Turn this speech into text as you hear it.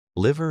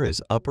Liver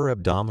is upper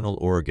abdominal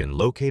organ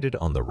located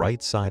on the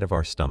right side of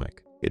our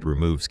stomach. It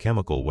removes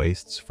chemical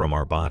wastes from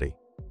our body.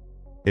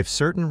 If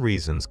certain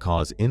reasons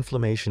cause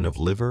inflammation of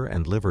liver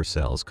and liver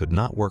cells could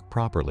not work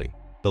properly,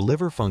 the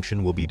liver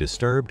function will be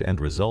disturbed and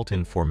result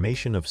in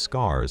formation of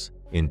scars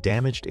in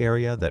damaged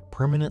area that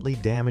permanently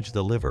damage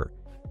the liver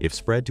if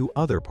spread to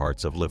other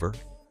parts of liver.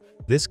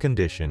 This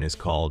condition is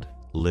called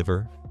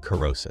liver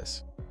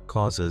cirrhosis.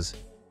 Causes: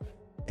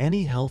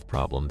 any health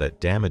problem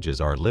that damages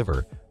our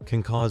liver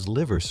can cause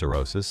liver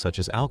cirrhosis, such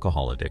as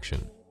alcohol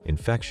addiction,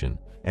 infection,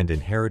 and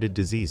inherited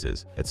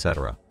diseases,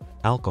 etc.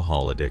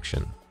 Alcohol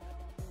addiction.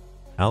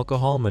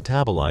 Alcohol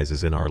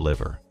metabolizes in our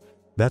liver.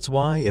 That's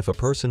why if a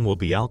person will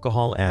be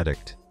alcohol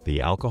addict, the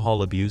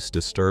alcohol abuse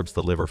disturbs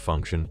the liver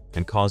function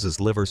and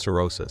causes liver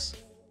cirrhosis.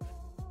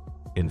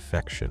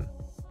 Infection.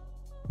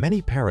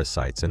 Many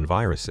parasites and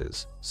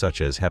viruses,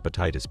 such as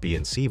hepatitis B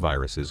and C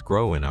viruses,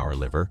 grow in our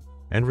liver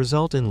and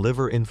result in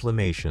liver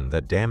inflammation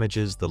that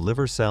damages the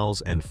liver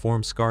cells and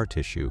forms scar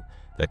tissue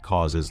that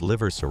causes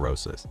liver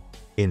cirrhosis.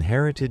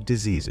 Inherited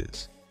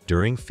diseases.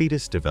 During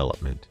fetus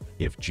development,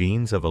 if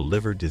genes of a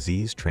liver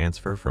disease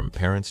transfer from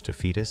parents to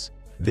fetus,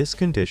 this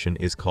condition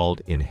is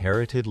called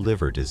inherited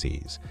liver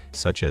disease,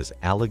 such as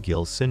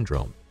Alagille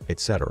syndrome,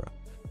 etc.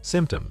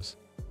 Symptoms.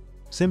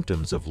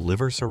 Symptoms of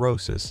liver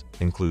cirrhosis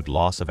include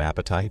loss of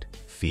appetite,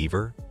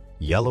 fever,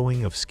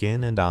 yellowing of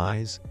skin and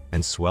eyes,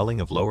 and swelling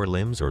of lower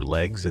limbs or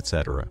legs,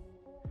 etc.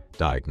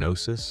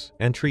 Diagnosis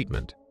and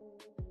treatment.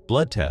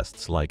 Blood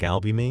tests like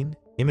albumin,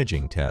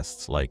 imaging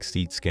tests like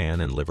CT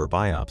scan and liver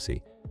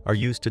biopsy are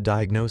used to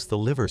diagnose the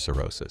liver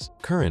cirrhosis.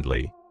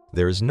 Currently,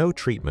 there is no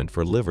treatment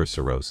for liver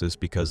cirrhosis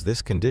because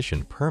this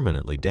condition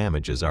permanently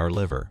damages our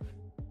liver.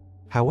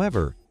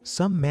 However,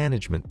 some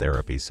management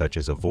therapies such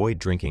as avoid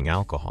drinking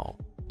alcohol,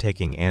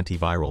 taking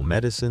antiviral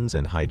medicines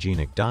and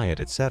hygienic diet,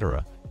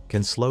 etc.,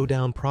 can slow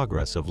down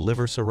progress of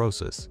liver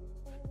cirrhosis.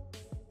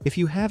 If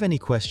you have any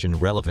question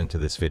relevant to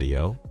this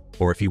video,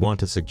 or if you want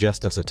to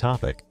suggest us a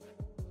topic,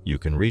 you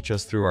can reach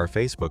us through our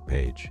Facebook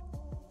page.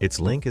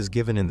 Its link is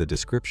given in the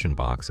description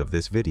box of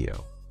this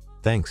video.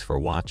 Thanks for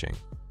watching.